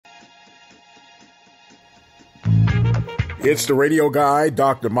It's the radio guy,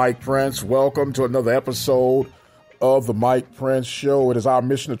 Dr. Mike Prince. Welcome to another episode of the Mike Prince Show. It is our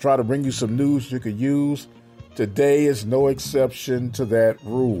mission to try to bring you some news you could use. Today is no exception to that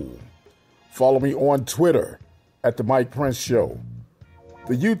rule. Follow me on Twitter at the Mike Prince Show.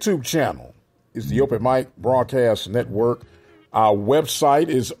 The YouTube channel is the Open Mic Broadcast Network. Our website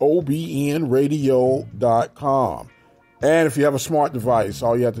is obnradio.com. And if you have a smart device,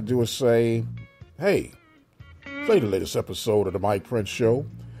 all you have to do is say, hey, play the latest episode of the Mike Prince Show,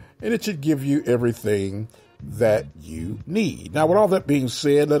 and it should give you everything that you need. Now, with all that being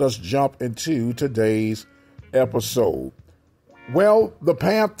said, let us jump into today's episode. Well, the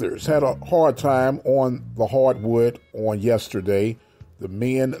Panthers had a hard time on the hardwood on yesterday. The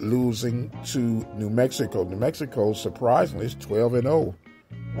men losing to New Mexico. New Mexico, surprisingly, is 12-0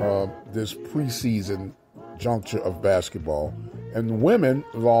 this preseason juncture of basketball. And the women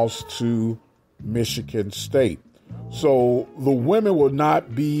lost to Michigan State. So the women will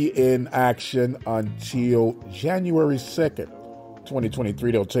not be in action until January 2nd,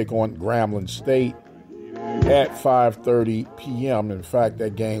 2023. They'll take on Grambling State at 5:30 p.m. In fact,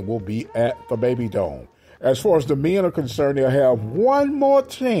 that game will be at the Baby Dome. As far as the men are concerned, they'll have one more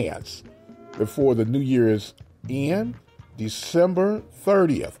chance before the New Year's end, December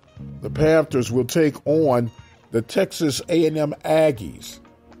 30th. The Panthers will take on the Texas A&M Aggies.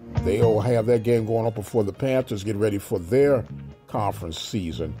 They'll have that game going on before the Panthers get ready for their conference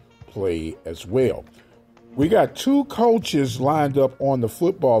season play as well. We got two coaches lined up on the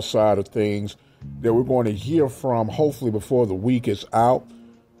football side of things that we're going to hear from hopefully before the week is out.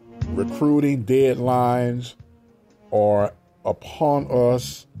 Recruiting deadlines are upon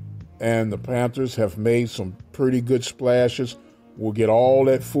us, and the Panthers have made some pretty good splashes. We'll get all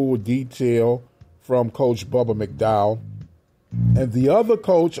that full detail from Coach Bubba McDowell. And the other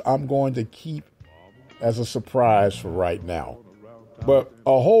coach I'm going to keep as a surprise for right now. But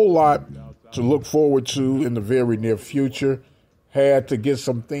a whole lot to look forward to in the very near future. Had to get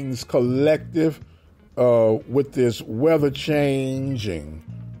some things collective with this weather changing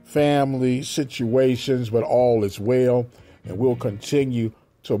family situations, but all is well, and we'll continue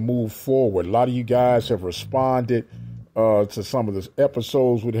to move forward. A lot of you guys have responded to some of the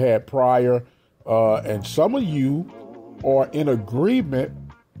episodes we'd had prior, and some of you are in agreement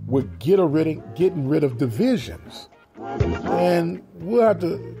with getting rid of divisions. And we'll have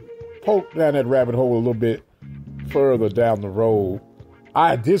to poke down that rabbit hole a little bit further down the road.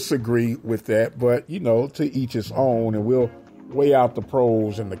 I disagree with that, but, to each his own, and we'll weigh out the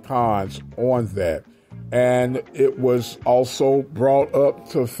pros and the cons on that. And it was also brought up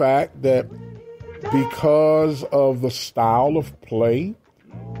to the fact that because of the style of play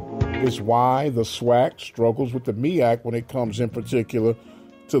is why the SWAC struggles with the MEAC when it comes in particular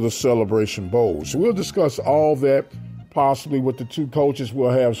to the Celebration Bowl. So we'll discuss all that possibly with the two coaches we'll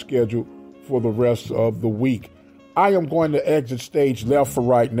have scheduled for the rest of the week. I am going to exit stage left for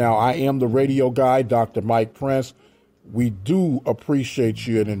right now. I am the radio guy, Dr. Mike Prince. We do appreciate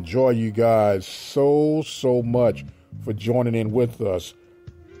you and enjoy you guys so much for joining in with us.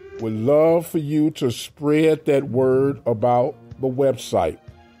 We'd love for you to spread that word about the website,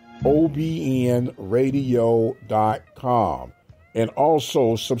 obnradio.com. And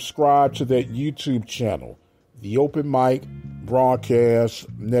also subscribe to that YouTube channel, the Open Mic Broadcast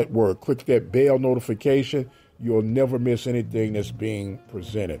Network. Click that bell notification. You'll never miss anything that's being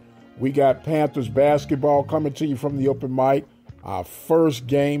presented. We got Panthers basketball coming to you from the Open Mic. Our first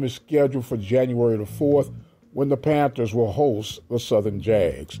game is scheduled for January the 4th when the Panthers will host the Southern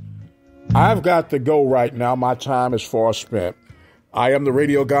Jags. I've got to go right now. My time is far spent. I am the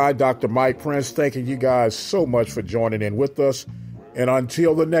radio guy, Dr. Mike Prince, thanking you guys so much for joining in with us. And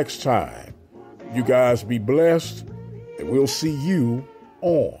until the next time, you guys be blessed, and we'll see you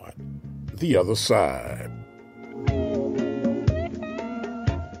on the other side.